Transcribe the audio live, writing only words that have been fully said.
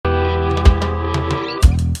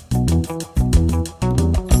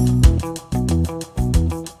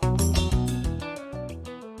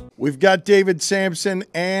We've got David Samson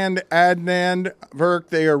and Adnan Virk.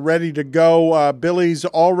 They are ready to go. Billy's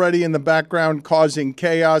already in the background causing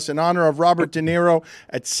chaos in honor of Robert De Niro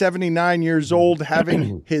at 79 years old,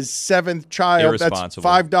 having his 7th child. That's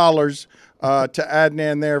 $5 to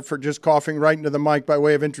Adnan there for just coughing right into the mic by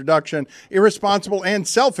way of introduction. Irresponsible and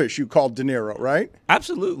selfish, you called De Niro, right?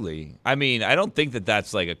 Absolutely. I mean, I don't think that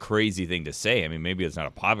that's like a crazy thing to say. I mean, maybe it's not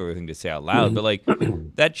a popular thing to say out loud, but like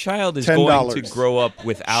that child is going to grow up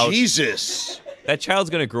without Jesus. That child's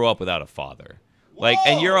going to grow up without a father. Like,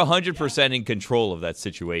 and you're 100% in control of that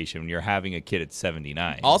situation when you're having a kid at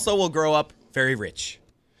 79. Also will grow up very rich.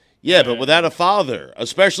 Yeah, but without a father,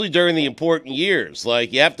 especially during the important years.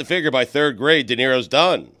 Like, you have to figure by 3rd grade, De Niro's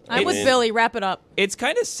done. I'm with Billy. Wrap it up. It's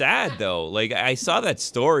kind of sad, though. Like, I saw that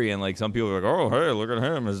story, and, like, some people are like, oh, hey, look at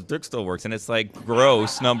him. His dick still works. And it's, like,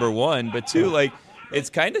 gross, number one. But, two, like,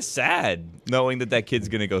 it's kind of sad knowing that that kid's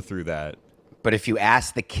going to go through that. But if you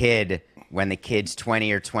ask the kid when the kid's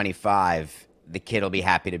 20 or 25, the kid will be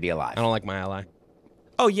happy to be alive. I don't like my ally.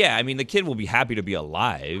 Oh, yeah. I mean, the kid will be happy to be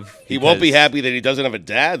alive. He won't be happy that he doesn't have a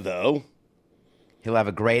dad, though. He'll have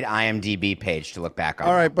a great IMDb page to look back on.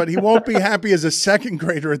 All right, but he won't be happy as a 2nd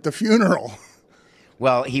grader at the funeral.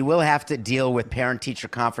 Well, he will have to deal with parent-teacher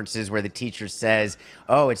conferences where the teacher says,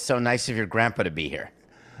 oh, it's so nice of your grandpa to be here.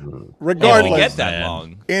 Regardless, get that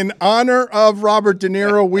long. In honor of Robert De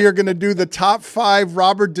Niro, we are going to do the top 5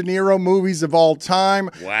 Robert De Niro movies of all time.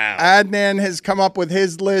 Wow. Adnan has come up with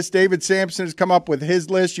his list. David Samson has come up with his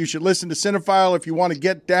list. You should listen to Cinephile if you want to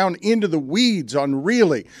get down into the weeds on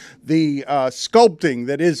really the sculpting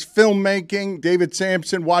that is filmmaking. David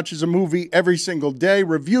Samson watches a movie every single day,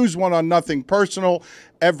 reviews one on Nothing Personal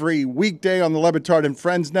every weekday on the LeBatard and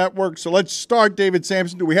Friends Network. So let's start, David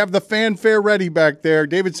Samson. Do we have the fanfare ready back there?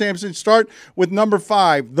 David Samson, start with number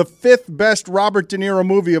 5. The 5th best Robert De Niro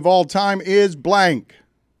movie of all time is blank.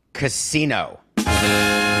 Casino.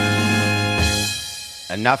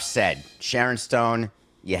 Enough said. Sharon Stone,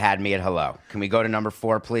 you had me at hello. Can we go to number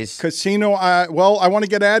 4, please? Casino. Well, I want to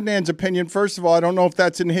get Adnan's opinion. First of all, I don't know if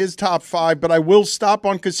that's in his top 5, but I will stop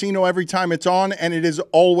on Casino every time it's on, and it is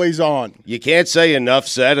always on. You can't say enough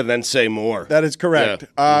said and then say more. That is correct.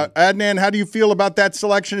 Yeah. Adnan, how do you feel about that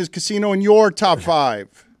selection? Is Casino in your top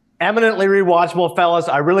 5? Eminently rewatchable, fellas.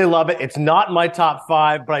 I really love it. It's not in my top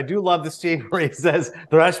 5, but I do love the scene where he says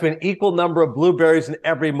there has to be an equal number of blueberries in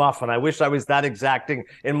every muffin. I wish I was that exacting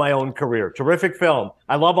in my own career. Terrific film.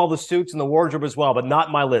 I love all the suits and the wardrobe as well, but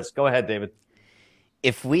not my list. Go ahead, David.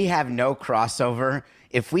 If we have no crossover,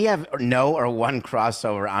 if we have no or one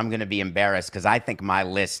crossover, I'm going to be embarrassed because I think my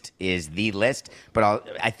list is the list. But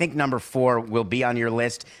I think number 4 will be on your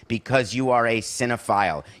list because you are a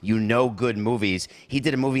cinephile. You know good movies. He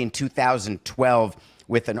did a movie in 2012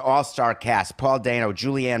 with an all-star cast, Paul Dano,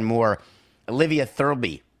 Julianne Moore, Olivia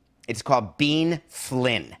Thirlby. It's called Bean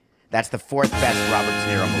Flynn. That's the 4th best Robert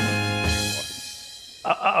De Niro movie.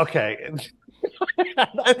 Okay.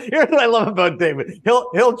 Here's what I love about David.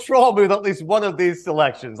 He'll troll me with at least one of these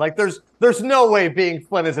selections. Like there's no way Being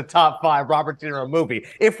Flynn is a top 5 Robert De Niro movie.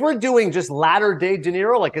 If we're doing just latter day De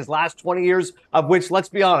Niro, like his last 20 years, of which, let's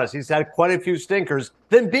be honest, he's had quite a few stinkers,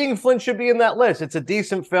 then Being Flynn should be in that list. It's a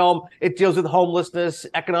decent film. It deals with homelessness,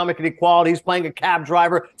 economic inequality. He's playing a cab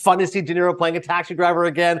driver. Fun to see De Niro playing a taxi driver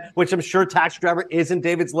again, which I'm sure Taxi Driver is in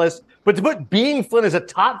David's list. But to put Being Flynn as a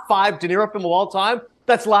top 5 De Niro film of all time,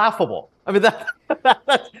 that's laughable. I mean,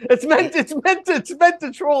 it's meant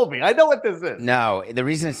to troll me. I know what this is. No, the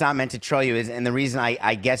reason it's not meant to troll you is, and the reason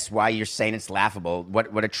I guess why you're saying it's laughable,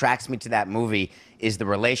 what attracts me to that movie is the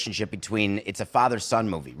relationship between, it's a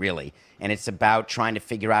father-son movie, really, and it's about trying to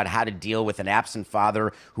figure out how to deal with an absent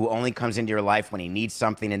father who only comes into your life when he needs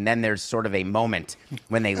something, and then there's sort of a moment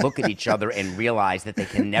when they look at each other and realize that they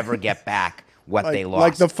can never get back what they lost.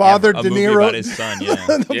 Like the father De Niro. About his son, yeah.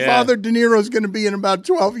 The father De Niro is going to be in about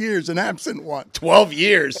 12 years, an absent one. 12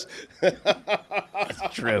 years.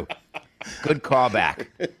 That's true. Good callback.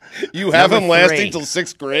 You have him Number 3. lasting till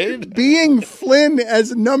 6th grade? Being Flynn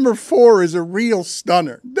as number 4 is a real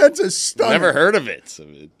stunner. That's a stunner. Never heard of it.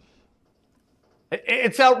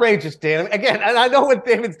 It's outrageous, Dan. Again, and I know what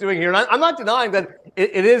David's doing here, and I'm not denying that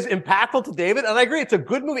it is impactful to David, and I agree, it's a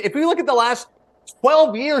good movie. If we look at the last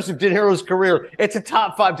 12 years of De Niro's career, it's a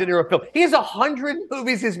top 5 De Niro film. He has 100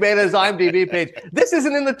 movies he's made on his IMDb page. This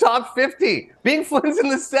isn't in the top 50. Being Flynn's in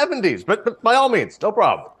the 70s, but by all means, no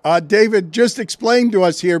problem. David, just explain to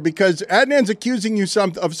us here, because Adnan's accusing you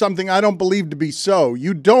of something I don't believe to be so.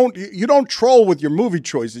 You don't troll with your movie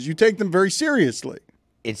choices. You take them very seriously.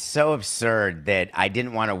 It's so absurd that I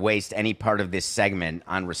didn't want to waste any part of this segment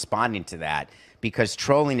on responding to that. because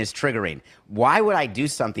trolling is triggering. Why would I do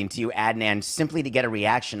something to you, Adnan, simply to get a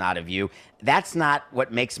reaction out of you? That's not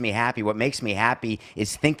what makes me happy. What makes me happy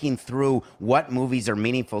is thinking through what movies are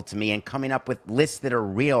meaningful to me and coming up with lists that are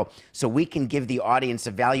real so we can give the audience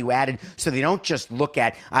a value added so they don't just look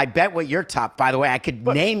at, I bet what your top, by the way, I could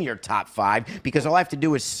name your top 5 because all I have to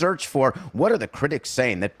do is search for what are the critics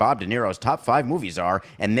saying that Bob De Niro's top 5 movies are,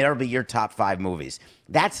 and there'll be your top 5 movies.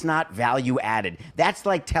 That's not value added. That's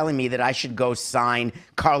like telling me that I should go sign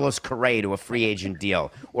Carlos Correa to a free agent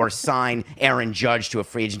deal or sign Aaron Judge to a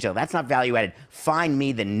free agent deal. That's not value added. Find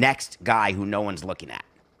me the next guy who no one's looking at.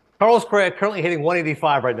 Carlos Correa currently hitting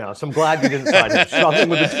 185 right now, so I'm glad you didn't sign him. Struggling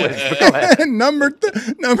with the twins, but go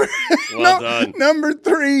ahead. Number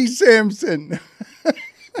 3, Samson.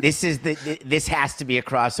 This has to be a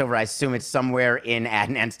crossover. I assume it's somewhere in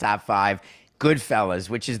Adnan's top 5. Goodfellas,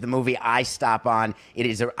 which is the movie I stop on.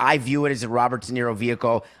 I view it as a Robert De Niro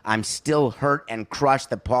vehicle. I'm still hurt and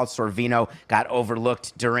crushed that Paul Sorvino got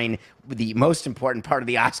overlooked during the most important part of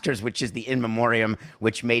the Oscars, which is the in memoriam,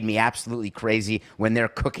 which made me absolutely crazy when they're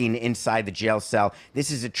cooking inside the jail cell.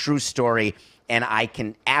 This is a true story, and I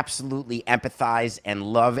can absolutely empathize and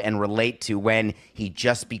love and relate to when he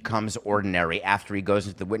just becomes ordinary after he goes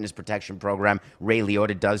into the witness protection program. Ray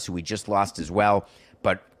Liotta does, who we just lost as well.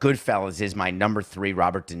 But Goodfellas is my number 3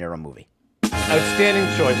 Robert De Niro movie.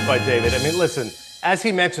 Outstanding choice by David. I mean, listen, as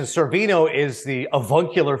he mentioned, Sorvino is the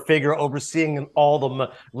avuncular figure overseeing all of them.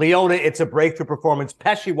 Liotta, it's a breakthrough performance.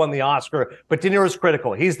 Pesci won the Oscar, but De Niro's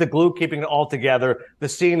critical. He's the glue keeping it all together. The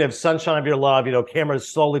scene of Sunshine of Your Love, cameras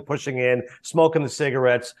slowly pushing in, smoking the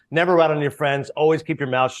cigarettes, never rat on your friends, always keep your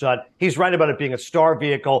mouth shut. He's right about it being a star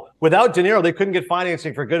vehicle. Without De Niro, they couldn't get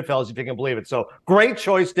financing for Goodfellas, if you can believe it. So great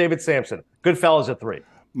choice, David Sampson. Goodfellas at 3.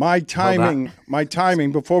 My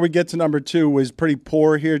timing before we get to number 2 was pretty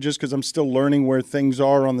poor here just because I'm still learning where things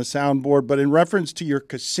are on the soundboard. But in reference to your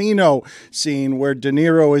casino scene where De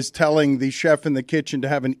Niro is telling the chef in the kitchen to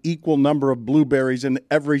have an equal number of blueberries in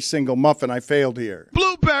every single muffin, I failed here.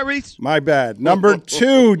 Blueberries! My bad. Number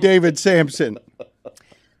 2, David Sampson.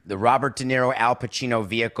 The Robert De Niro Al Pacino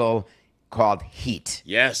vehicle called Heat.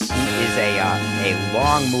 Yes. Heat is a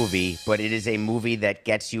long movie, but it is a movie that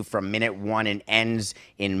gets you from minute 1 and ends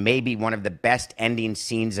in maybe one of the best ending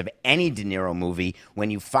scenes of any De Niro movie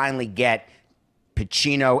when you finally get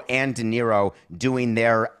Pacino and De Niro doing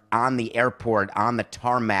their on the airport, on the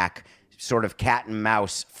tarmac, sort of cat and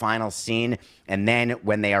mouse final scene. And then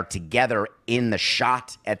when they are together in the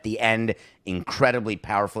shot at the end, incredibly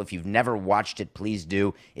powerful. If you've never watched it, please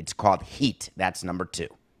do. It's called Heat. That's number 2.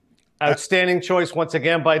 Outstanding choice once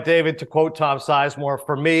again by David. To quote Tom Sizemore,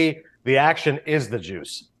 for me, the action is the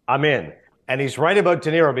juice. I'm in. And he's right about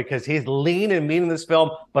De Niro because he's lean and mean in this film,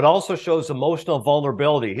 but also shows emotional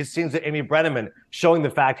vulnerability. His scenes with Amy Brenneman showing the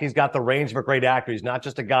fact he's got the range of a great actor. He's not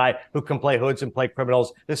just a guy who can play hoods and play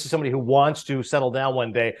criminals. This is somebody who wants to settle down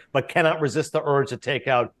one day, but cannot resist the urge to take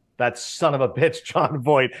out that son of a bitch, John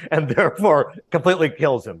Voight, and therefore completely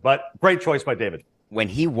kills him. But great choice by David. When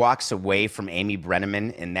he walks away from Amy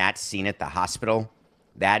Brenneman in that scene at the hospital,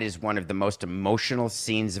 that is one of the most emotional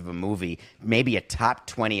scenes of a movie, maybe a top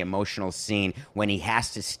 20 emotional scene when he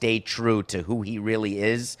has to stay true to who he really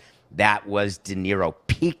is. That was De Niro,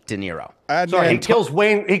 peak De Niro. Sorry, he kills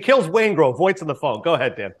Wayne Grove. Voight's on the phone. Go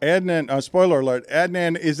ahead, Dan. Adnan, spoiler alert.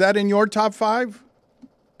 Adnan, is that in your top 5?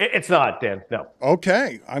 It's not, Dan. No.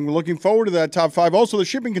 Okay. I'm looking forward to that top 5. Also, the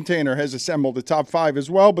shipping container has assembled the top 5 as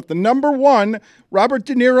well. But the number 1 Robert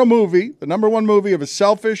De Niro movie, the number 1 movie of a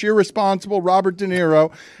selfish, irresponsible Robert De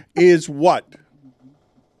Niro is what?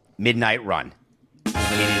 Midnight Run. It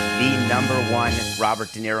is the number 1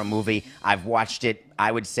 Robert De Niro movie. I've watched it,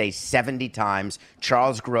 I would say, 70 times.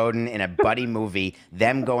 Charles Grodin in a buddy movie,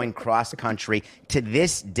 them going cross-country. To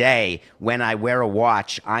this day, when I wear a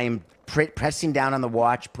watch, I am pressing down on the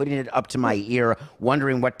watch, putting it up to my ear,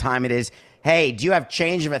 wondering what time it is. Hey, do you have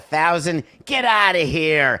change of 1,000? Get out of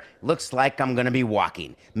here. Looks like I'm going to be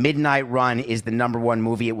walking. Midnight Run is the number 1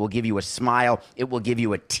 movie. It will give you a smile. It will give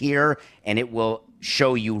you a tear, and it will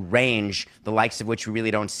show you range, the likes of which we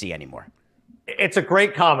really don't see anymore. It's a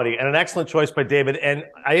great comedy and an excellent choice by David. And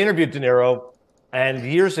I interviewed De Niro. And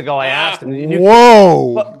years ago, I asked him.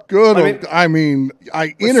 Whoa, good. I mean, I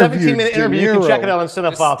interviewed 17-minute interview. You can check it out on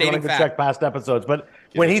Cinephile if you want to check past episodes. But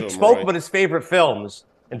when he spoke about his favorite films,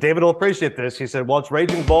 and David will appreciate this, he said, well, it's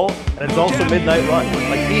Raging Bull, and it's also Midnight Run.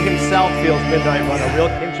 Like, he himself feels Midnight Run a real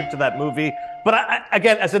kinship to that movie. But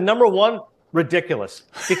again, as a number 1, ridiculous.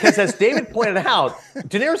 Because as David pointed out,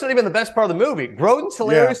 De Niro's not even the best part of the movie. Grodin's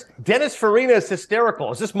hilarious. Yeah. Dennis Farina is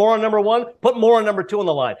hysterical. Is this more on number 1? Put more on number 2 on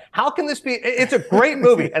the line. How can this be? It's a great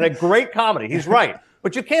movie and a great comedy. He's right.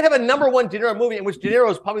 But you can't have a #1 De Niro movie in which De Niro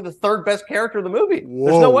is probably the third best character in the movie.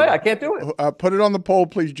 There's no way. I can't do it. Put it on the poll,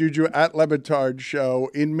 please, Juju, at LeBatard Show.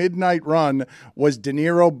 In Midnight Run, was De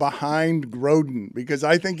Niro behind Grodin? Because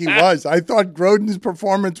I think he was. I thought Grodin's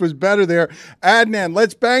performance was better there. Adnan,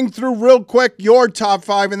 let's bang through real quick your top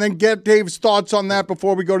 5 and then get Dave's thoughts on that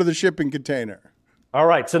before we go to the shipping container. All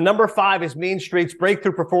right, so number 5 is Mean Streets,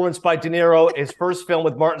 breakthrough performance by De Niro, his first film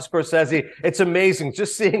with Martin Scorsese. It's amazing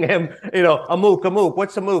just seeing him, Amook,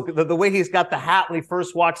 what's Amook? The way he's got the hat when he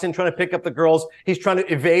first walks in trying to pick up the girls. He's trying to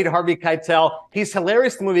evade Harvey Keitel. He's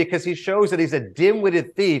hilarious in the movie because he shows that he's a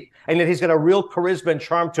dim-witted thief and that he's got a real charisma and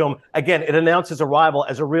charm to him. Again, it announced his arrival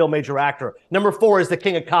as a real major actor. Number 4 is The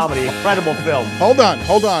King of Comedy, incredible film. Hold on.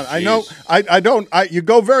 Jeez. You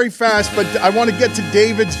go very fast, but I want to get to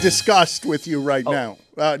David's disgust with you right now.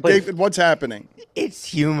 David, what's happening? It's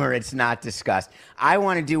humor. It's not disgust. I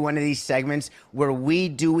want to do one of these segments where we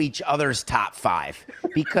do each other's top 5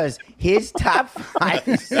 because his top 5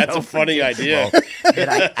 is That's so a funny idea.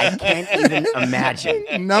 that I can't even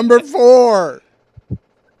imagine. Number 4.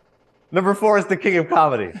 Number 4 is The King of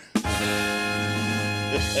Comedy.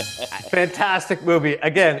 Fantastic movie.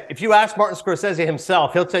 Again, if you ask Martin Scorsese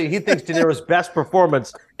himself, he'll tell you he thinks De Niro's best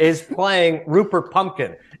performance is playing Rupert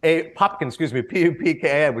Pumpkin,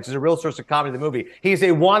 P-U-P-K-I-N, which is a real source of comedy in the movie. He's a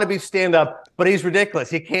wannabe stand-up, but he's ridiculous.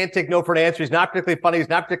 He can't take no for an answer. He's not particularly funny. He's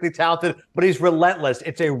not particularly talented, but he's relentless.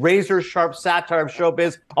 It's a razor-sharp satire of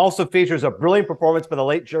showbiz. Also features a brilliant performance by the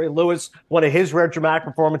late Jerry Lewis, one of his rare dramatic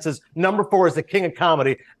performances. Number 4 is The King of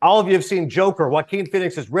Comedy. All of you have seen Joker. Joaquin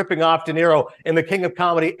Phoenix is ripping off De Niro in The King of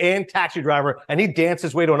Comedy and Taxi Driver, and he danced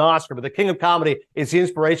his way to an Oscar. But The King of Comedy is the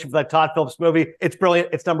inspiration for that Todd Phillips movie. It's brilliant.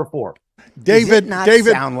 It's number 4. David, Does it not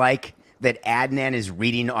sound like that Adnan is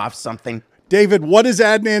reading off something? David, what is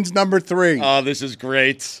Adnan's number 3? Oh, this is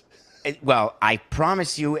great. Well, I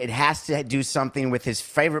promise you it has to do something with his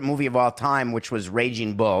favorite movie of all time, which was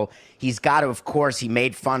Raging Bull. He's got to, of course, he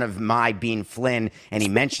made fun of my being Flynn, and he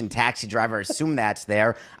mentioned Taxi Driver. I assume that's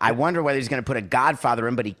there. I wonder whether he's going to put a Godfather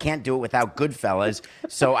in, but he can't do it without Goodfellas.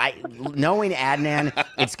 So knowing Adnan,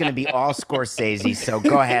 it's going to be all Scorsese. So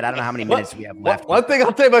go ahead. I don't know how many minutes we have left. One thing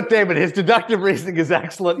I'll tell you about David, his deductive reasoning is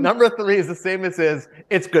excellent. Number 3 is the same as his.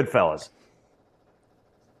 It's Goodfellas.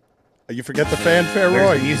 You forget the fanfare, Where's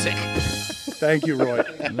Roy. the music? Thank you, Roy.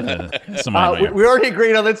 We already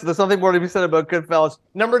agreed on this. There's something more to be said about Goodfellas.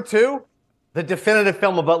 Number 2, the definitive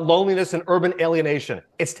film about loneliness and urban alienation.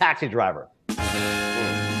 It's Taxi Driver.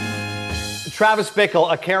 Travis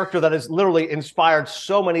Bickle, a character that has literally inspired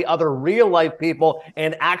so many other real-life people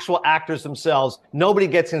and actual actors themselves. Nobody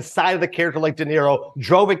gets inside of the character like De Niro.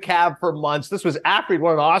 Drove a cab for months. This was after he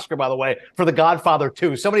won an Oscar, by the way, for The Godfather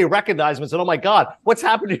 2. Somebody recognized him and said, oh, my God, what's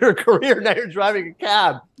happened to your career? Now you're driving a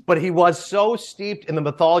cab. But he was so steeped in the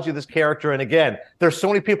mythology of this character. And again, there's so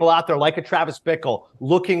many people out there like a Travis Bickle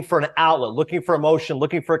looking for an outlet, looking for emotion,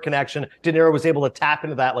 looking for a connection. De Niro was able to tap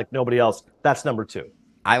into that like nobody else. That's number 2.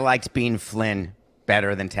 I liked being Flynn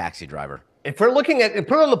better than Taxi Driver. If we're looking at,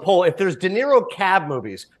 put it on the poll, if there's De Niro cab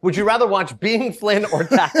movies, would you rather watch Being Flynn or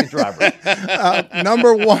Taxi Driver?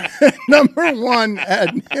 Number 1,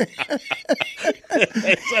 Adnan.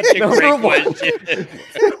 It's such a great question.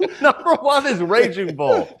 Number 1 is Raging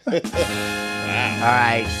Bull. All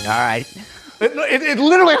right. It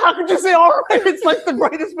literally, how could you say all right? It's like the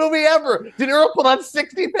greatest movie ever. De Niro pulled on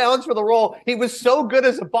 60 pounds for the role. He was so good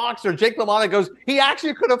as a boxer. Jake LaMotta goes, he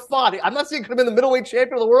actually could have fought. I'm not saying he could have been the middleweight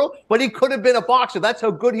champion of the world, but he could have been a boxer. That's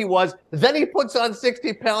how good he was. Then he puts on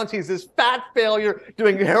 60 pounds. He's this fat failure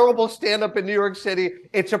doing terrible stand-up in New York City.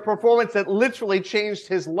 It's a performance that literally changed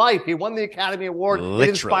his life. He won the Academy Award. It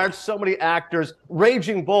inspired so many actors.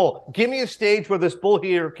 Raging Bull. Give me a stage where this bull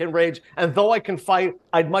here can rage, and though I can fight,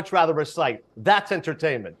 I'd much rather recite. That's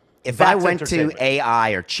entertainment. If I went to AI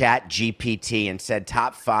or Chat GPT and said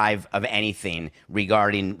top 5 of anything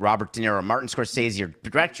regarding Robert De Niro, Martin Scorsese, or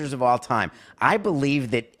directors of all time, I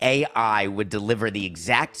believe that AI would deliver the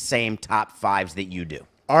exact same top 5s that you do.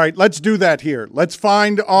 All right, let's do that here. Let's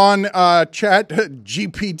find on Chat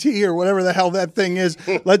GPT or whatever the hell that thing is.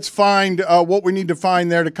 Let's find what we need to find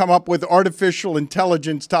there to come up with artificial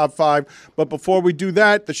intelligence top 5. But before we do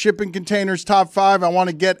that, the shipping containers top 5. I want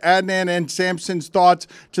to get Adnan and Samson's thoughts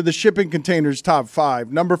to the shipping containers top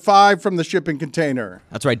 5. Number 5 from the shipping container.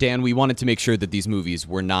 That's right, Dan. We wanted to make sure that these movies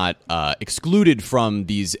were not excluded from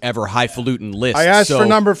these ever highfalutin lists. I asked for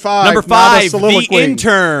number 5. Number 5, The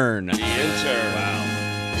Intern. The Intern.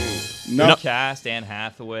 Cast, Anne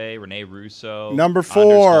Hathaway, Renee Russo. Number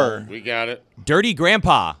 4. We got it. Dirty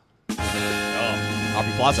Grandpa.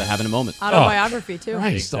 Aubrey Plaza having a moment. Autobiography, too.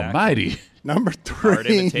 Christ almighty. Number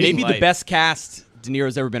 3. Maybe the best cast De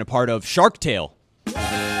Niro's ever been a part of, Shark Tale.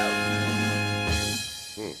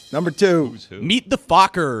 Number 2. Meet the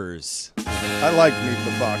Fockers. I like Meet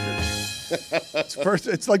the Fockers.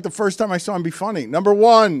 It's like the first time I saw him be funny. Number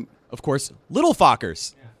 1. Of course, Little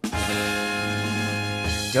Fockers.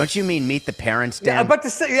 Don't you mean Meet the Parents, Dan? Yeah, I'm about to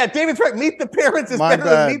say, yeah, David's right. Meet the Parents is My better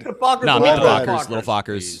bad. than Meet the Fockers. No, or Meet the Little Fockers. Little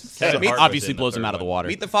Fockers. Obviously blows him out of the water.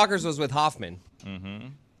 Meet the Fockers was with Hoffman.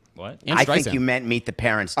 What? And I think Streisand. you meant Meet the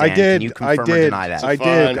Parents, Dan. I did. Can you confirm or deny that? I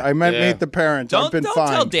did. I meant Meet the Parents. I've Don't been tell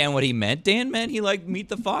fine. Dan what he meant. Dan meant he liked Meet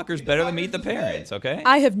the Fockers better than Meet the Parents, okay?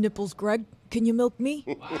 I have nipples, Greg. Can you milk me?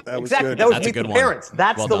 That was Exactly. good. That was That's a Meet good the one. Parents.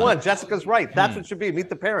 That's Well the done. one. Jessica's right. That's what should be. Meet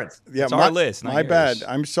the Parents. Yeah, It's our list, not My yours. bad.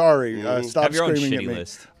 I'm sorry. Stop Have your own screaming at shitty me.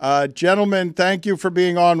 list. Gentlemen, thank you for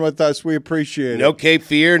being on with us. We appreciate No it. Cape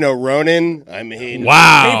Fear, no Ronin. I mean,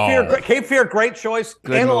 Cape Fear, great choice.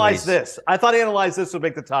 Good Analyze movies. this. I thought Analyze This would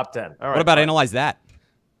make the top 10. All right. What about Analyze That?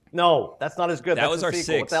 No, that's not as good. That That's was the our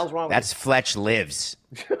sequel. What 6. the hell's wrong That's Fletch Lives.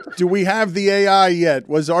 Do we have the AI yet?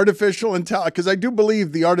 Was artificial intelligence? Because I do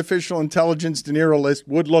believe the artificial intelligence De Niro list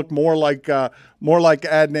would look more like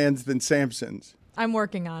Adnan's than Samson's. I'm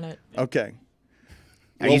working on it. Okay.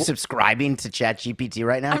 Are you subscribing to ChatGPT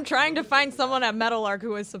right now? I'm trying to find someone at Metalark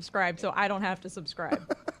who is subscribed so I don't have to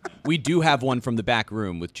subscribe. We do have one from the back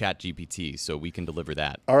room with ChatGPT, so we can deliver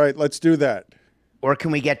that. All right. Let's do that. Or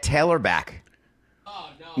can we get Taylor back?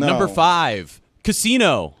 No. Number 5,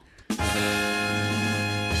 Casino.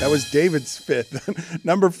 That was David's 5th.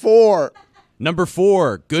 Number 4. Number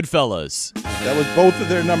 4, Goodfellas. That was both of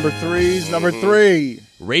their number 3s. Number 3.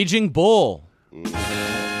 Raging Bull. 2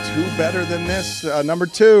 better than this. Number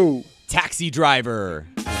 2. Taxi Driver.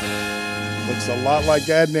 Looks a lot like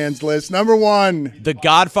Adnan's list. Number 1. The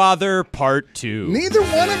Godfather Part 2. Neither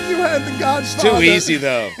one of you had the Godfather. too easy,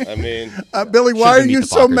 though. I mean, Billy, why are been Meet you the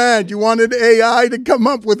so Fockers. mad? You wanted AI to come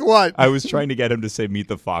up with what? I was trying to get him to say Meet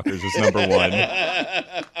the Fockers as number 1.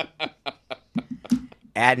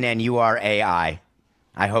 Adnan, you are AI.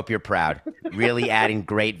 I hope you're proud. Really adding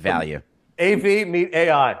great value. AV meet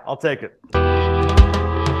AI. I'll take it.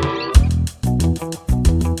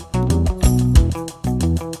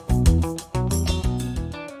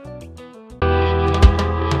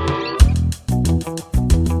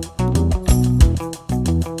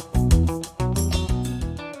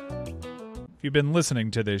 If you've been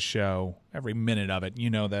listening to this show, every minute of it,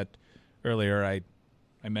 you know that earlier I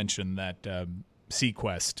mentioned that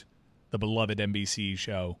Sequest, the beloved NBC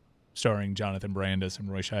show starring Jonathan Brandis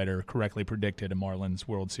and Roy Scheider, correctly predicted a Marlins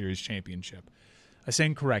World Series championship. I say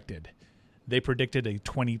incorrected. They predicted a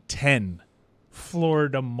 2010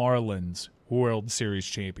 Florida Marlins World Series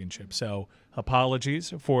championship. So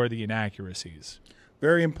apologies for the inaccuracies.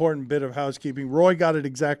 Very important bit of housekeeping. Roy got it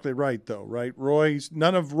exactly right, though, right?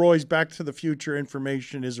 None of Roy's Back to the Future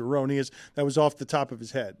information is erroneous. That was off the top of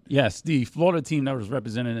his head. Yes, the Florida team that was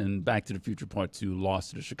represented in Back to the Future Part 2 lost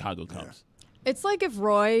to the Chicago Cubs. It's like if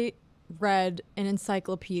Roy read an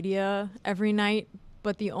encyclopedia every night,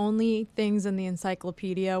 but the only things in the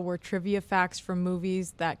encyclopedia were trivia facts from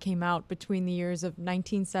movies that came out between the years of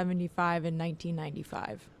 1975 and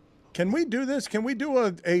 1995. Can we do this? Can we do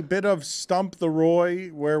a bit of Stump the Roy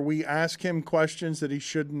where we ask him questions that he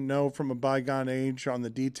shouldn't know from a bygone age on the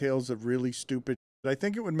details of really stupid shit? I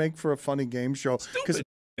think it would make for a funny game show.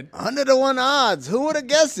 100 to 1 odds. Who would have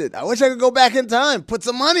guessed it? I wish I could go back in time. Put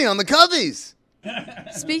some money on the Cubbies.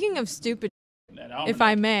 Speaking of stupid, if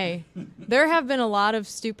I may, there have been a lot of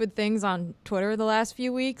stupid things on Twitter the last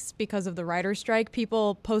few weeks because of the writer's strike.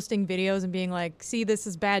 People posting videos and being like, see, this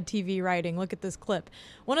is bad TV writing. Look at this clip.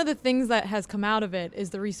 One of the things that has come out of it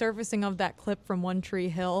is the resurfacing of that clip from One Tree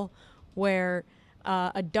Hill where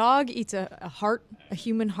a dog eats a heart, a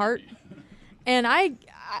human heart. And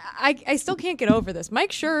I still can't get over this.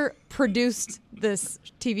 Mike Schur produced this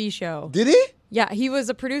TV show. Did he? Yeah, he was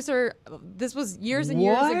a producer. This was years and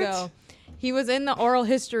years ago. He was in the oral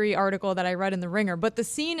history article that I read in The Ringer. But the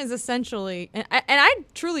scene is essentially, and I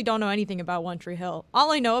truly don't know anything about One Tree Hill.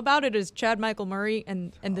 All I know about it is Chad Michael Murray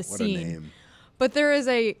and the What a scene. name. But there is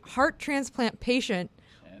a heart transplant patient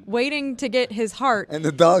waiting to get his heart. And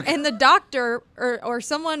the dog. And the doctor or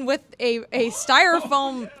someone with a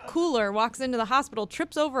styrofoam cooler walks into the hospital,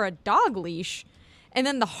 trips over a dog leash, and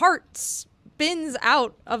then the heart spins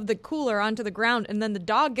out of the cooler onto the ground, and then the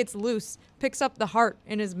dog gets loose, picks up the heart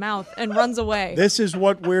in his mouth, and runs away. This is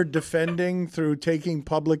what we're defending through taking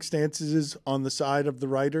public stances on the side of the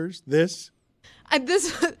writers? This? This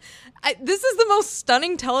is the most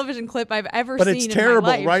stunning television clip I've ever But seen. it's in terrible,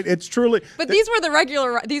 my life. right? It's truly. But these were the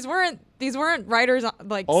regular. These weren't writers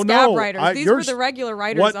like Oh, scab no, writers. These were the regular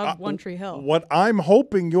writers of One Tree Hill. What I'm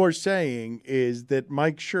hoping you're saying is that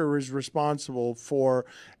Mike Schur is responsible for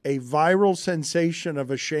a viral sensation of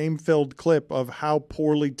a shame-filled clip of how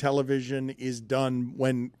poorly television is done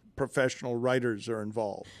when professional writers are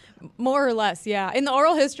involved. More or less, yeah. In the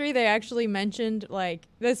oral history, they actually mentioned, like,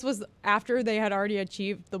 this was after they had already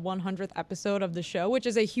achieved the 100th episode of the show, which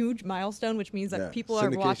is a huge milestone, which means that people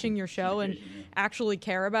are watching your show and actually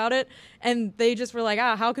care about it. And they just were like,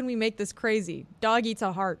 how can we make this crazy? Dog eats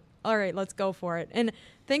a heart. All right, let's go for it. And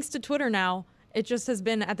thanks to Twitter now, it just has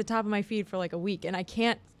been at the top of my feed for like a week, and I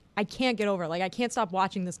can't get over it. Like, I can't stop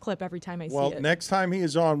watching this clip every time I see it. Well, next time he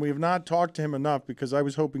is on, we have not talked to him enough because I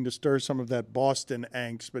was hoping to stir some of that Boston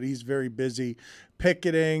angst, but he's very busy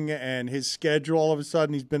picketing, and his schedule, all of a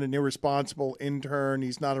sudden, he's been an irresponsible intern.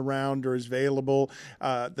 He's not around or is available.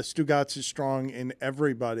 The Stugotz is strong in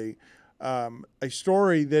everybody. A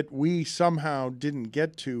story that we somehow didn't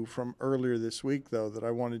get to from earlier this week, though, that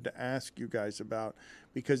I wanted to ask you guys about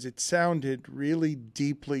because it sounded really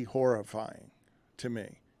deeply horrifying to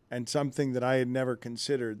me. And something that I had never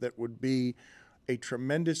considered that would be a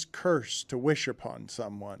tremendous curse to wish upon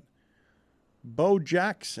someone. Bo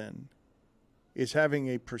Jackson is having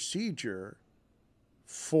a procedure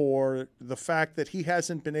for the fact that he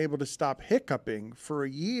hasn't been able to stop hiccuping for a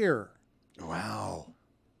year. Wow.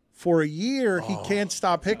 For a year, he can't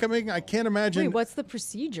stop hiccuping. I can't imagine. Wait, what's the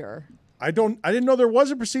procedure? I didn't know there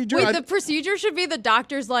was a procedure. Wait, the procedure should be the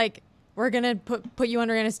doctor's like, we're going to put you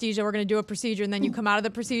under anesthesia. We're going to do a procedure. And then you come out of the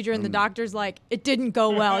procedure and the doctor's like, it didn't go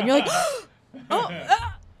well. And you're like,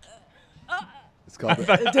 It's called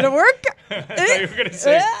did it work? I thought you were going to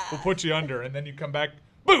say, we'll put you under. And then you come back,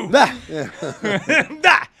 boom.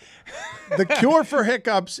 The cure for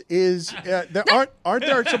hiccups is aren't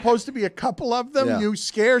there supposed to be a couple of them? Yeah. You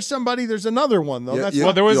scare somebody. There's another one though. That's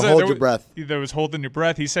Well, there was hold your breath. There was holding your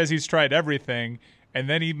breath. He says he's tried everything, and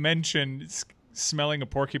then he mentioned smelling a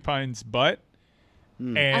porcupine's butt.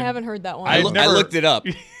 And I haven't heard that one. I looked it up.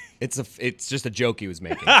 It's just a joke he was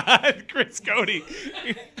making. Chris Cody.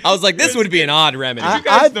 I was like, this would be an odd remedy. Did you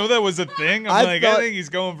guys know that was a thing? I I think he's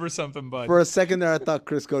going for something, bud. For a second there, I thought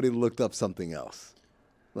Chris Cody looked up something else.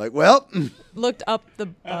 Like, well, Looked up the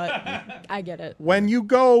butt. I get it. when you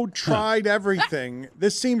go tried everything.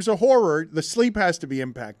 This seems a horror. The sleep has to be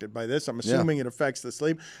impacted by this. I'm assuming it affects the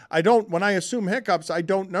sleep. When I assume hiccups, I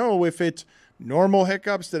don't know if it's normal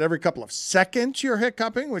hiccups that every couple of seconds you're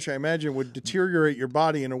hiccuping, which I imagine would deteriorate your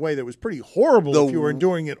body in a way that was pretty horrible if you were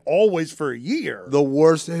doing it always for a year. the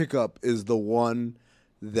worst hiccup is the one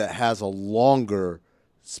that has a longer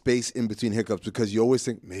space in between hiccups because you always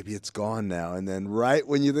think maybe it's gone now, and then right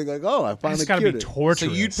when you think like, oh, I finally It's got to cured be it.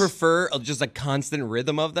 torturous. So you'd prefer just a constant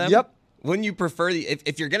rhythm of them? Yep. Wouldn't you prefer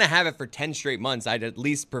if you're gonna have it for 10 straight months? I'd at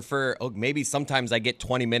least prefer. Oh, maybe sometimes I get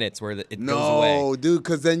 20 minutes where it goes away. No, dude,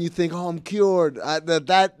 because then you think, oh, I'm cured.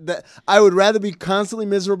 I would rather be constantly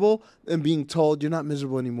miserable than being told you're not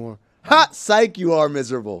miserable anymore. Ha! Psych, you are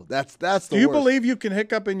miserable. That's the worst. Do you believe you can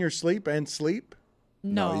hiccup in your sleep and sleep?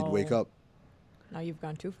 No. you'd wake up. No, you've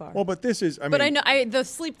gone too far. Well, but this is. But I know the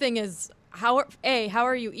sleep thing is how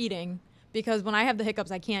are you eating? Because when I have the hiccups,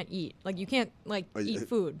 I can't eat. Like, you can't eat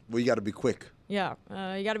food. Well, you got to be quick. Yeah,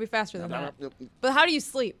 you got to be faster than that. But how do you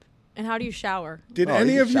sleep? And how do you shower? Did Oh,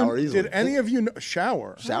 any you of can shower you? easily. Did any of you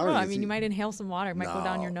shower? I don't know. I mean, you might inhale some water. It might go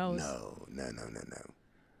down your nose. No.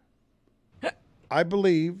 I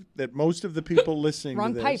believe that most of the people listening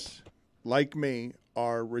Wrong to pipe. this, like me,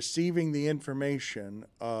 are receiving the information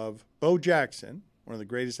of Bo Jackson, one of the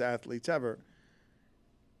greatest athletes ever,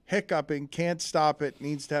 hiccuping, can't stop it,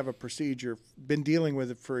 needs to have a procedure, been dealing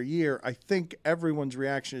with it for a year. I think everyone's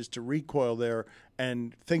reaction is to recoil there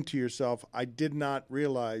and think to yourself, I did not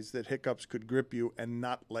realize that hiccups could grip you and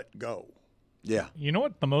not let go. Yeah. You know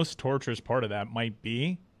what the most torturous part of that might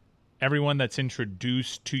be? Everyone that's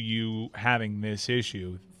introduced to you having this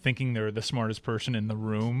issue, thinking they're the smartest person in the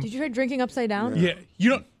room. Did you try drinking upside down? Yeah.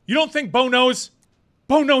 You don't think Bo knows?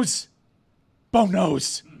 Bo knows. Bo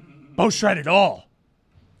knows. Bo's tried it all.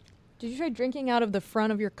 Did you try drinking out of the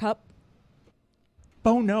front of your cup?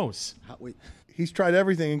 Bo knows. He's tried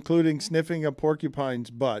everything, including sniffing a porcupine's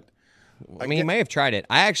butt. I mean, he may have tried it.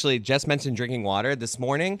 I actually just mentioned drinking water this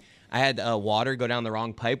morning. I had water go down the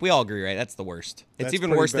wrong pipe. We all agree, right? That's the worst. It's That's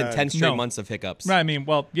even pretty worse than bad. 10 straight No. months of hiccups. I mean,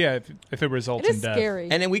 well, yeah, if it results It in is death. scary.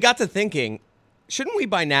 And then we got to thinking, shouldn't we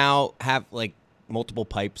by now have like multiple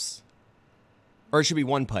pipes? Or it should be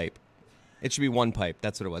one pipe. It should be one pipe.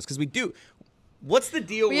 That's what it was. Because What's the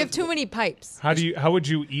deal We have too many pipes. How would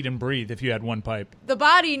you eat and breathe if you had one pipe? The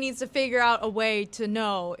body needs to figure out a way to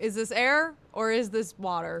know, is this air or is this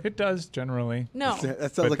water? It does generally. No.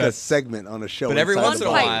 That sounds like a segment on a show. But every inside once the in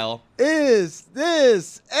a body. while. Is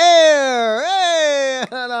this air? Hey,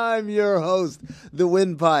 and I'm your host, the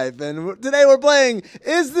Windpipe. And today we're playing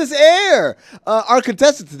Is This Air? Our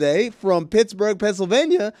contestant today from Pittsburgh,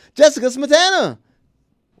 Pennsylvania, Jessica Smetana.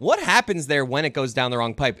 What happens there when it goes down the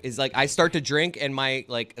wrong pipe? Is like I start to drink and my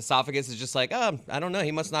like esophagus is just like, oh, I don't know.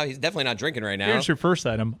 He's definitely not drinking right now. Here's your first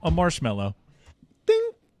item, a marshmallow. Ding,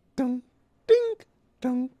 dong, ding,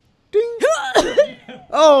 dong, ding.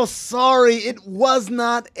 Oh, sorry. It was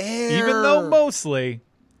not air. Even though mostly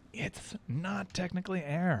it's not technically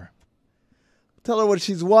air. Tell her what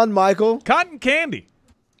she's won, Michael. Cotton candy.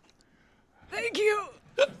 Thank you.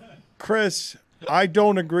 Chris, I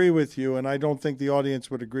don't agree with you, and I don't think the audience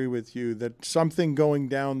would agree with you, that something going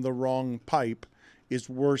down the wrong pipe is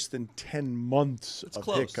worse than 10 months of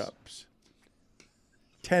close. hiccups.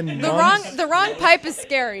 10 months? The wrong pipe is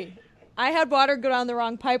scary. I had water go down the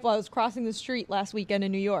wrong pipe while I was crossing the street last weekend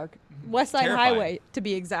in New York. West Side Terrifying. Highway, to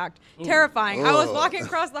be exact. Terrifying. I was walking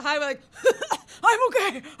across the highway like, I'm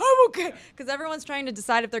okay. Because everyone's trying to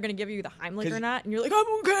decide if they're going to give you the Heimlich or not. And you're like,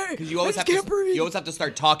 I'm okay. Because you always have to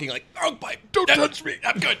start talking like, wrong pipe. Don't touch me.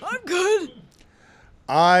 I'm good. I'm good.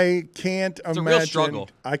 I can't a real imagine. struggle.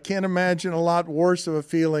 I can't imagine a lot worse of a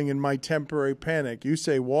feeling in my temporary panic. You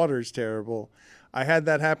say water's terrible. I had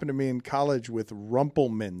that happen to me in college with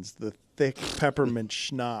Rumpelmans, the thick peppermint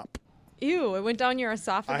schnapp. Ew, it went down your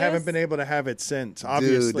esophagus? I haven't been able to have it since.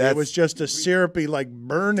 Obviously, it was just a syrupy, like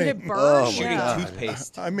burning. Did it burn? Oh, my Shooting God.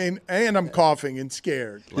 toothpaste. I mean, and I'm coughing and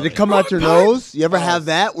scared. Did it come out your nose? You ever have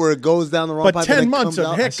that where it goes down the wrong But pipe? 10 and it months comes of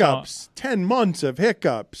out? hiccups. 10 months of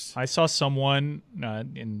hiccups. I saw someone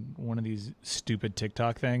in one of these stupid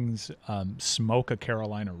TikTok things smoke a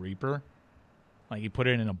Carolina Reaper. Like he put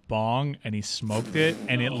it in a bong and he smoked it,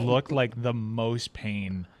 and it looked like the most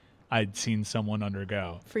pain I'd seen someone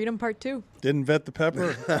undergo. Freedom Part 2. Didn't vet the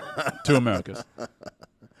pepper. Two Americas.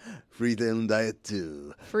 Freedom Diet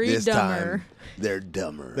 2. Free This dumber. time, they're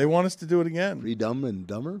dumber. They want us to do it again. Free dumb and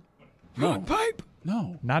dumber? No. Pipe?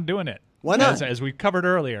 No. Not doing it. Why not? As we covered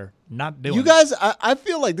earlier, not doing You it. guys, I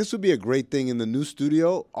feel like this would be a great thing in the new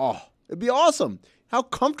studio. Oh, it'd be awesome. How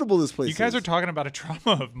comfortable this place is. You guys are talking about a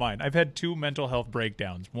trauma of mine. I've had 2 mental health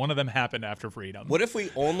breakdowns. One of them happened after Freedom. What if we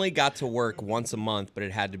only got to work once a month, but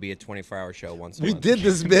it had to be a 24-hour show once a We month? did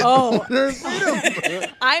this bit. Oh. under Freedom.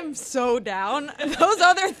 I'm so down. Those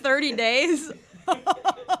other 30 days.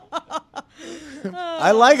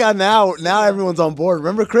 I like how now everyone's on board.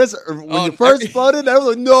 Remember, Chris, when Oh, you first spotted, everyone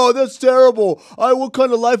was like, no, that's terrible. What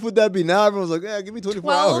kind of life would that be? Now everyone's like, yeah, give me 24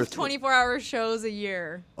 12 hours. 24-hour shows a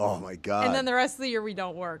year. Oh, my God. And then the rest of the year we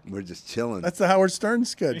don't work. We're just chilling. That's the Howard Stern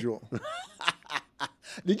schedule.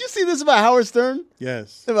 Did you see this about Howard Stern?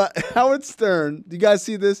 Yes. About Howard Stern. Do you guys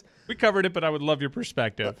see this? We covered it, but I would love your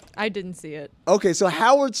perspective. I didn't see it. Okay, so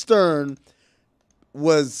Howard Stern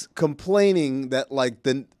was complaining that, like,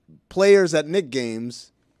 the players at Knick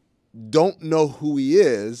games don't know who he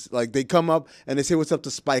is. Like, they come up and they say what's up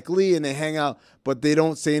to Spike Lee and they hang out, but they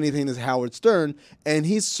don't say anything to Howard Stern. And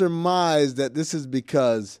he surmised that this is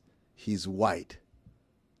because he's white.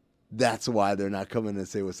 That's why they're not coming and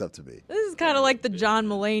say what's up to me. This is kind of like the John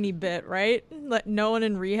Mulaney bit, right? Like no one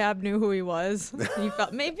in rehab knew who he was. You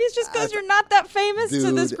felt maybe it's just because you're not that famous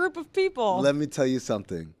to this Dude, group of people. Let me tell you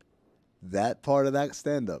something. That part of that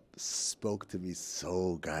stand-up spoke to me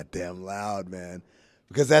so goddamn loud, man.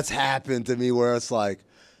 Because that's happened to me where it's like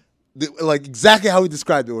exactly how he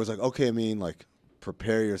described it, where it's like, okay, I mean, like,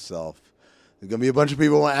 prepare yourself. There's going to be a bunch of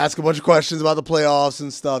people who want to ask a bunch of questions about the playoffs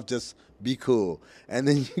and stuff. Just be cool. And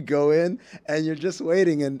then you go in and you're just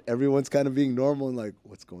waiting and everyone's kind of being normal and like,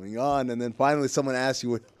 what's going on? And then finally someone asks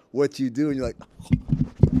you what you do and you're like,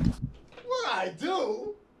 what I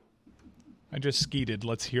do? I just skeeted.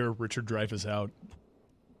 Let's hear Richard Dreyfuss out.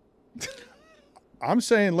 I'm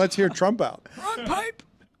saying let's hear Trump out. Wrong pipe.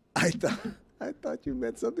 I thought you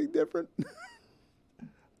meant something different.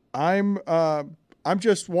 I'm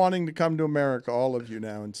just wanting to come to America, all of you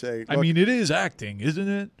now, and say, I mean, it is acting, isn't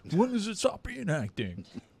it? When does it stop being acting?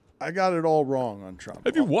 I got it all wrong on Trump.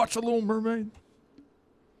 Have you watched The Little Mermaid?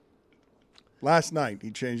 Last night,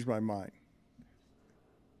 he changed my mind.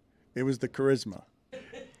 It was the charisma.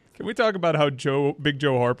 Can we talk about how Big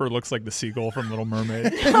Joe Harper looks like the seagull from Little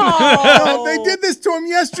Mermaid? No, they did this to him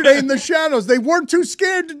yesterday in the shadows. They weren't too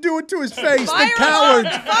scared to do it to his face. The cowards.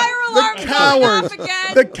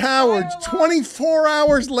 The cowards. 24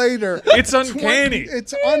 hours later. It's uncanny.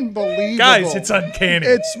 It's unbelievable. Guys, it's uncanny.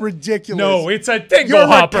 It's ridiculous. No, it's a dingle You're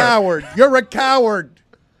hopper. a coward. You're a coward.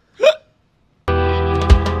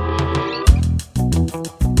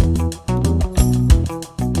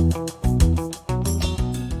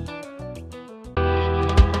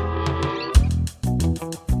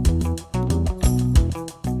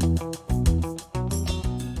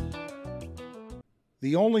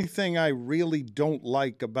 The only thing I really don't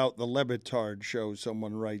like about the LeBatard Show,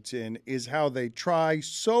 someone writes in, is how they try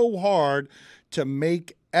so hard to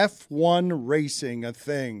make F1 racing a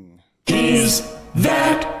thing. He's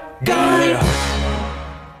that guy.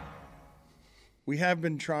 We have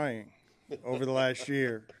been trying over the last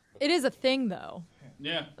year. It is a thing, though.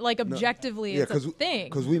 Yeah. Like, objectively, it's a thing.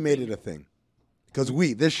 Because we made it a thing. Because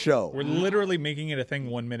this show. We're literally making it a thing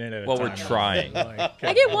 1 minute at a Well, time. we're trying.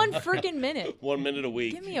 I get 1 freaking minute. 1 minute a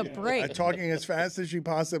week. Give me a break. Talking as fast as you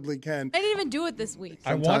possibly can. I didn't even do it this week.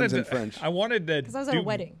 I wanted to 'Cause I was at a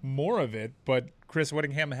wedding. more of it, but Chris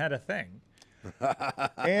Whittingham had a thing.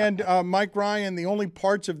 And Mike Ryan, the only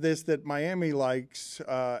parts of this that Miami likes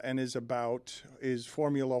and is about is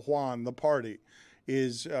Formula One, the party.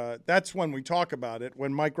 That's when we talk about it,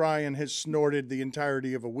 when Mike Ryan has snorted the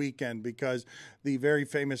entirety of a weekend, because the very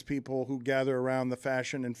famous people who gather around the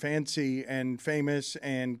fashion and fancy and famous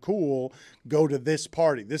and cool go to this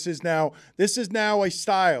party. This is now a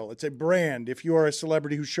style. It's a brand if you are a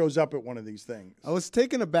celebrity who shows up at one of these things. I was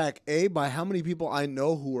taken aback, A, by how many people I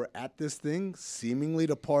know who were at this thing, seemingly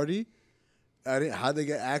to party. How'd they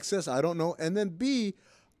get access? I don't know. And then B,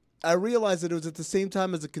 I realized that it was at the same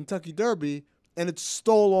time as the Kentucky Derby, and it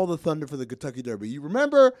stole all the thunder for the Kentucky Derby. You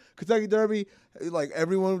remember Kentucky Derby? Like,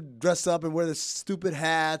 everyone would dress up and wear the stupid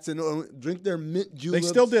hats and drink their mint juleps. They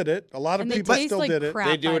still did it. A lot of people still did it.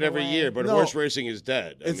 They do it every year, but horse racing is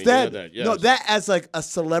dead. It's You dead. know that, yes. No, that as like a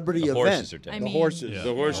celebrity event. Horses are dead.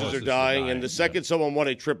 The horses are dying, and the second someone won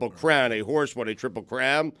a triple crown, a horse won a triple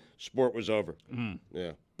crown, sport was over.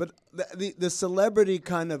 Yeah. But the celebrity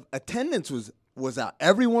kind of attendance was out.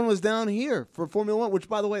 Everyone was down here for Formula One, which,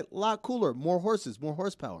 by the way, a lot cooler. More horses, more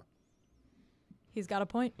horsepower. He's got a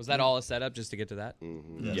point. Was that all a setup just to get to that?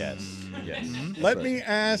 Yes. Yes. Let me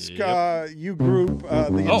ask you group,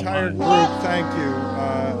 the entire group, thank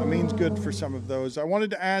you. Amin's good for some of those. I wanted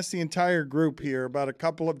to ask the entire group here about a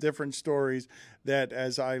couple of different stories that,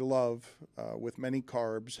 as I love, with many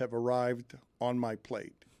carbs, have arrived on my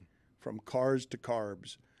plate, from cars to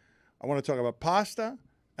carbs. I want to talk about pasta,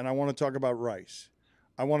 and I want to talk about rice.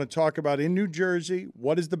 I want to talk about in New Jersey,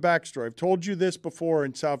 what is the backstory? I've told you this before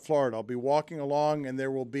in South Florida. I'll be walking along and there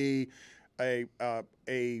will be a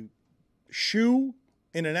shoe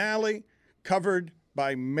in an alley covered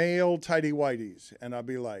by male tighty-whities. And I'll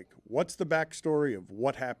be like, what's the backstory of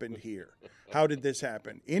what happened here? How did this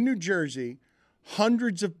happen? In New Jersey,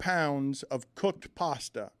 hundreds of pounds of cooked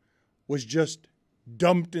pasta was just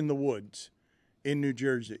dumped in the woods in New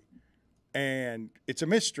Jersey. And it's a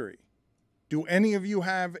mystery. Do any of you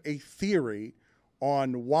have a theory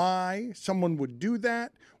on why someone would do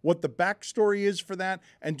that, what the backstory is for that,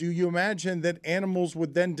 and do you imagine that animals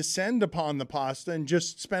would then descend upon the pasta and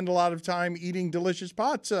just spend a lot of time eating delicious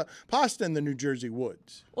pasta in the New Jersey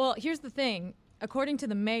woods? Well, here's the thing. According to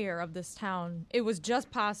the mayor of this town, it was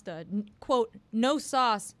just pasta. Quote, no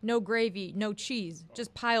sauce, no gravy, no cheese,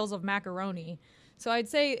 just piles of macaroni. So I'd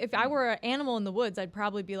say if I were an animal in the woods, I'd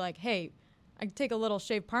probably be like, hey, I could take a little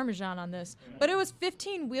shaved Parmesan on this. But it was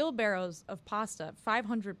 15 wheelbarrows of pasta,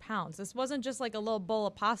 500 pounds. This wasn't just like a little bowl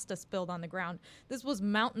of pasta spilled on the ground. This was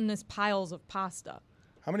mountainous piles of pasta.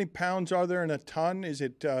 How many pounds are there in a ton? Is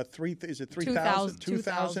it 3,000?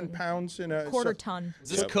 2,000 pounds in a quarter ton. Is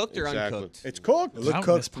this cooked or uncooked? It's cooked.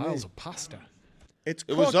 Mountainous piles of pasta. It's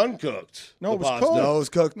It was uncooked. No, it was pasta. cooked. No, it was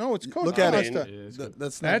cooked. No, it's cooked. Look at pasta. it.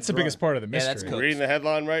 That's the biggest part of the mystery. that's I'm reading the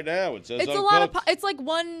headline right now. It says It's uncooked. a lot of. It's like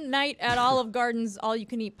one night at Olive Garden's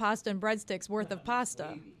all-you-can-eat pasta and breadsticks worth of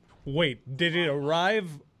pasta. Wait, did it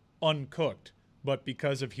arrive uncooked, but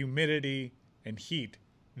because of humidity and heat,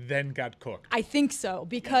 then got cooked? I think so,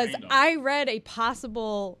 because I read a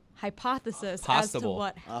possible hypothesis as to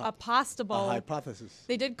what a possible hypothesis.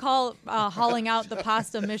 They did call hauling out the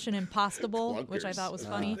pasta mission impossible, which I thought was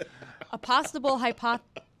funny. A possible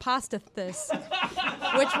hypothesis,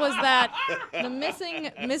 which was that the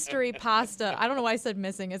missing mystery pasta. I don't know why I said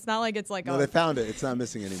missing. It's not like it's like No, they found it. It's not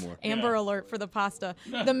missing anymore. Amber alert for the pasta.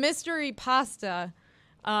 The mystery pasta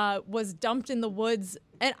was dumped in the woods,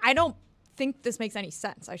 and I don't think this makes any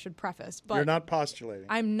sense. I should preface, but You're not postulating.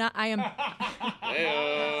 I'm not. I am.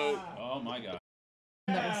 Oh my God.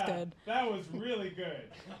 That was good. That was really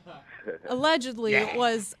good. Allegedly, it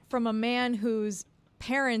was from a man whose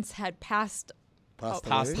parents had passed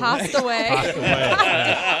Passed away.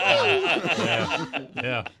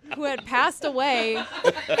 Yeah. Who had passed away,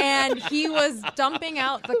 and he was dumping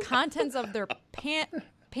out the contents of their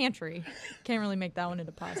pantry. Can't really make that one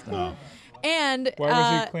into pasta. No. And Why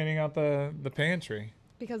was he cleaning out the pantry?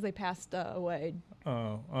 because they passed away.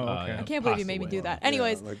 Okay. I can't believe you made me do that.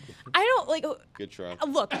 Anyways, I don't like. Good try.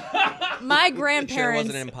 Look, my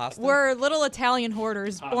grandparents wasn't impasta? were little Italian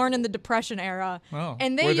hoarders born in the Depression era, Oh.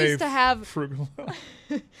 and they Were used to have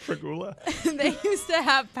frugula. they used to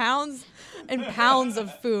have pounds and pounds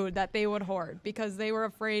of food that they would hoard because they were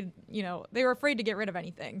afraid, they were afraid to get rid of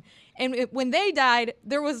anything. And when they died,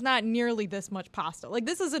 there was not nearly this much pasta. Like,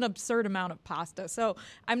 this is an absurd amount of pasta. So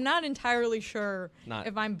I'm not entirely sure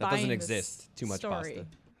if I'm that buying doesn't this exist. Too much story. pasta.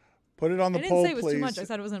 Put it on the I didn't poll, say it was please. too much. I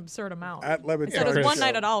said it was an absurd amount. At LeBatard I said it was one Show.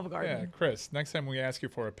 night at Olive Garden. Yeah, Chris, next time we ask you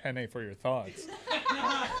for a penne for your thoughts.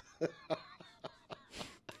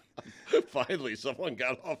 Finally, someone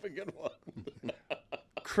got off a good one.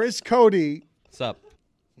 Chris Cody. What's up?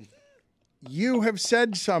 You have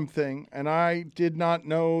said something, and I did not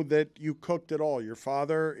know that you cooked at all. Your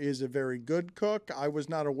father is a very good cook. I was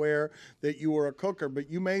not aware that you were a cooker, but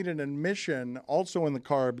you made an admission, also in the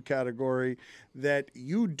carb category, that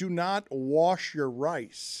you do not wash your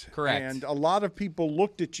rice. Correct. And a lot of people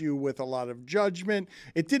looked at you with a lot of judgment.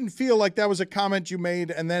 It didn't feel like that was a comment you made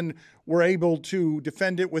and then were able to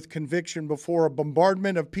defend it with conviction before a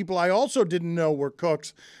bombardment of people I also didn't know were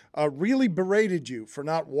cooks really berated you for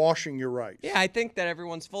not washing your rice. Yeah, I think that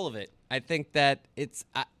everyone's full of it. I think that it's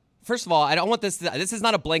first of all, I don't want this. This is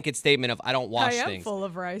not a blanket statement of I don't wash I am things. full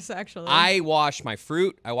of rice, actually. I wash my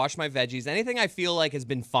fruit. I wash my veggies. Anything I feel like has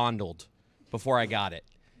been fondled before I got it.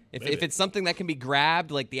 If it's something that can be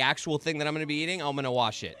grabbed, like the actual thing that I'm going to be eating, I'm going to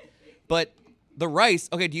wash it. But the rice,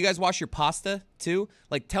 okay, do you guys wash your pasta too?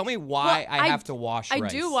 Like, tell me why I have to wash rice. I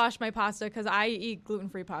do wash my pasta because I eat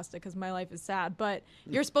gluten-free pasta because my life is sad. But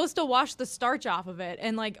you're supposed to wash the starch off of it.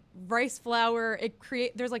 And, like, rice flour,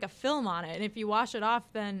 there's, like, a film on it. And if you wash it off,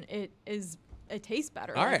 then it tastes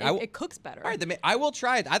better. All right. It cooks better. All right, I will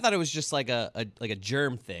try it. I thought it was just like a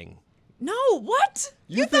germ thing. No, what?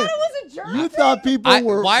 You thought it was a germ You thought people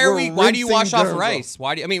were Why do you wash off germs rice?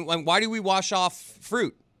 Why do we wash off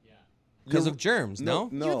fruit? Because of germs, no?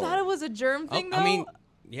 You thought it was a germ thing, though? I mean,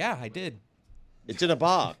 yeah, I did. It's in a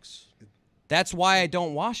box. That's why I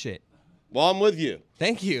don't wash it. Well, I'm with you.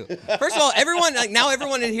 Thank you. First of all, everyone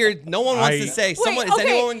in here, no one wants to say. Is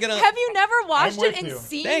anyone gonna? Have you never washed it and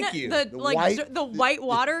seen Thank you. the white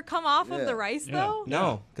water come off of the rice though?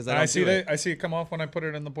 No, because I see that. I see it come off when I put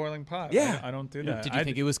it in the boiling pot. Yeah. I don't do that. Did you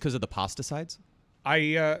think it was because of the pasta sides?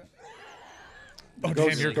 Oh, Go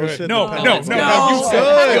damn, you're go good. sit No, in the no, penalty no, box. no.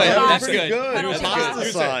 That's Pretty good. good. Penalty It was box.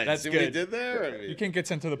 pasta signs. That's See what you good. did there? You can't get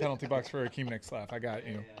sent to the penalty box for a Keemnix laugh. I got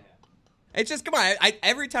you. It's just, come on.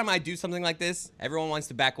 Every time I do something like this, everyone wants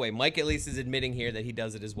to back away. Mike at least is admitting here that he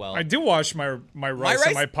does it as well. I do wash my rice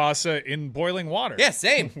and my pasta in boiling water. Yeah,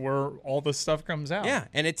 same. Where all the stuff comes out. Yeah,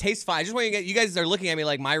 and it tastes fine. I just want you guys are looking at me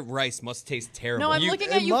like my rice must taste terrible. No, I'm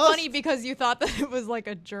looking at you funny because you thought that it was like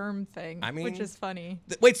a germ thing, I mean, which is funny.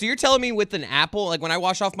 Wait, so you're telling me with an apple, like when I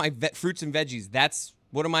wash off my fruits and veggies,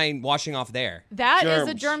 what am I washing off there? That is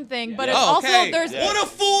a germ thing, but it's okay. there's What a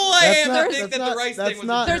fool I am to think that the rice thing was a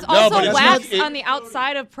germ. There's also wax on the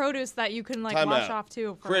outside of produce that you can like wash off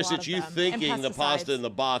too. For Chris, a lot it's of you them, thinking and the pasta pesticides. in the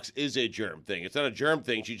box is a germ thing. It's not a germ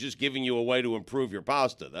thing. She's just giving you a way to improve your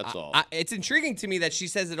pasta. That's all. It's intriguing to me that she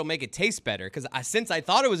says it'll make it taste better because since I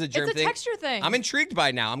thought it was a germ It's a thing, texture thing. I'm intrigued by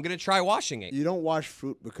it now. I'm gonna try washing it. You don't wash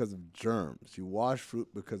fruit because of germs. You wash fruit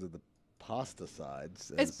because of the pasta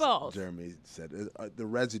sides. It's both. Jeremy said the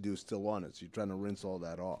residue is still on it, so you're trying to rinse all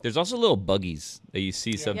that off. There's also little buggies that you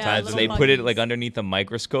see sometimes, and they little put it buggies. like underneath a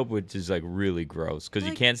microscope, which is like really gross because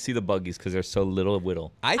you can't see the buggies because they're so little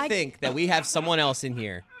whittle. I think that we have someone else in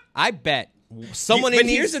here. I bet someone But in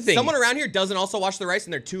here's the thing. Someone around here doesn't also wash the rice,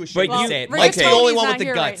 and they're too ashamed But to you- say it. Well, Mike's Rick the only Tony's one not with the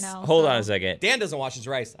here right guts. now. Hold on a second. Dan doesn't wash his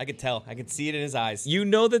rice. I could tell. I could see it in his eyes. You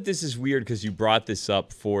know that this is weird because you brought this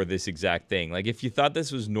up for this exact thing. Like, if you thought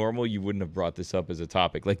this was normal, you wouldn't have brought this up as a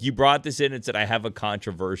topic. Like, you brought this in and said, I have a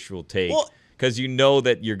controversial take. Well, because you know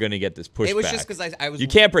that you're going to get this pushback. It was just because I was. You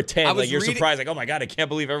can't pretend I was like you're reading- surprised. Like, oh my God, I can't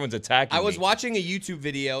believe everyone's attacking I was me. watching a YouTube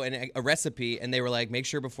video and a recipe, and they were like, make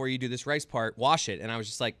sure before you do this rice part, wash it. And I was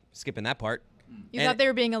just like, skipping that part. You thought they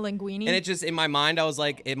were being a linguine? And it just, in my mind, I was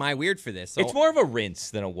like, am I weird for this? So, It's more of a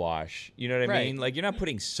rinse than a wash. You know what I Right. mean? Like, you're not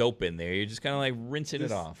putting soap in there. You're just kind of like rinsing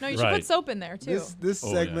it off. No, you should put soap in there, too. This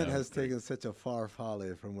Oh, segment yeah, has taken such a far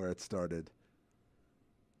folly from where it started.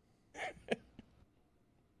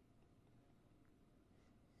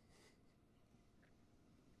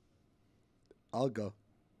 I'll go.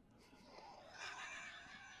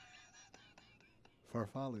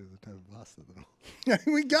 Farfalle is a type of pasta, though.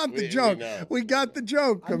 We got the joke. We got the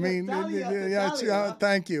joke. I mean,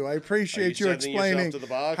 thank you. I appreciate you sending yourself explaining to the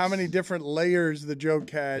box? how many different layers the joke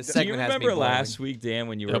had. Do you remember last week, Dan,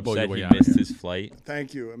 when you were Elbow your upset way he out of missed here. his flight?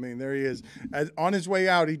 Thank you. I mean, there he is. On his way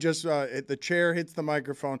out, he just the chair hits the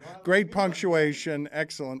microphone. Great punctuation.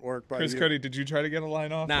 Excellent work by Chris you. Cody, did you try to get a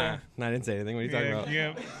line off? Nah, I didn't say anything. What are you talking about?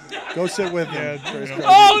 Yeah. Go sit with him. Chris Cody.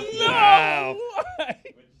 Oh no! Wow.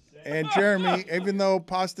 And Jeremy, even though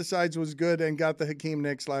Pasta Sides was good and got the Hakeem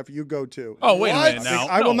Nicks laugh, you go too. Oh, wait a minute now.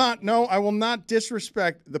 I will not. No, I will not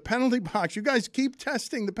disrespect the penalty box. You guys keep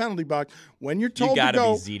testing the penalty box when you're told gotta to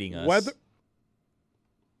go. be zeeting us. Whether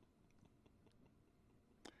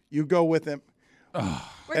you go with him. We're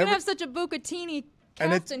gonna have such a Bucatini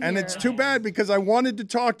And cast in it's here. too bad because I wanted to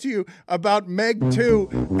talk to you about Meg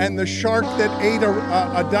 2 and the shark that ate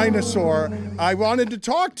a dinosaur. I wanted to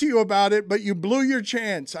talk to you about it, but you blew your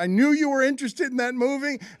chance. I knew you were interested in that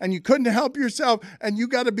movie and you couldn't help yourself, and you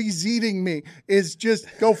got to be zeeting me. Is just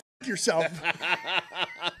go yourself.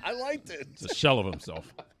 I liked it. It's a shell of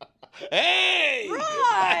himself. Hey!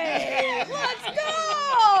 Right. Let's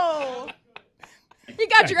go. You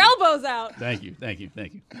got your elbows out. Thank you.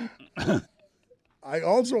 I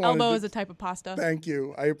also wanted Elbow to, is a type of pasta. Thank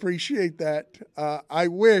you. I appreciate that. I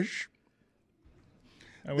wish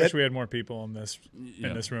we had more people in this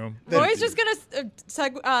room. Roy's just gonna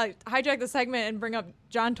hijack the segment and bring up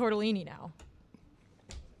John Tortellini now.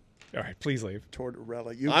 All right, please leave.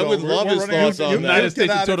 Tortorella. You I go. would love his thoughts on that. United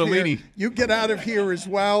States of Tortellini. You get out of here as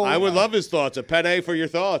well. I would love his thoughts. A penne for your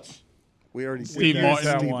thoughts. We already Steve did Martin.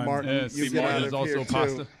 that. Steve One. Martin. Yeah, You Steve get Martin out is of also here,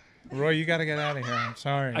 pasta. too. Roy, you got to get out of here. I'm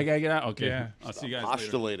sorry. I gotta get out. Okay, Yeah. I'll see you guys later.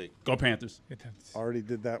 Postulating. Go Panthers. Already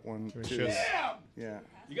did that one too. should. Yeah.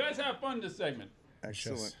 You guys have fun this segment.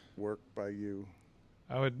 Excellent work by you.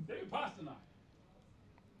 I would. David Pasternak.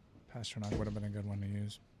 Pasternak would have been a good one to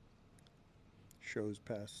use. Show's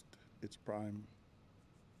past its prime.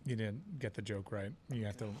 You didn't get the joke right. You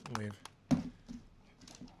have to leave.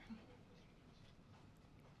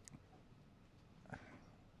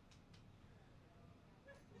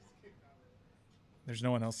 There's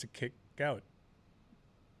no one else to kick out.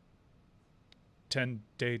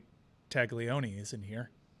 10-day Taglioni isn't here.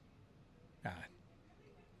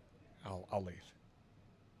 I'll leave.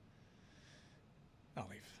 I'll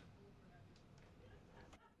leave.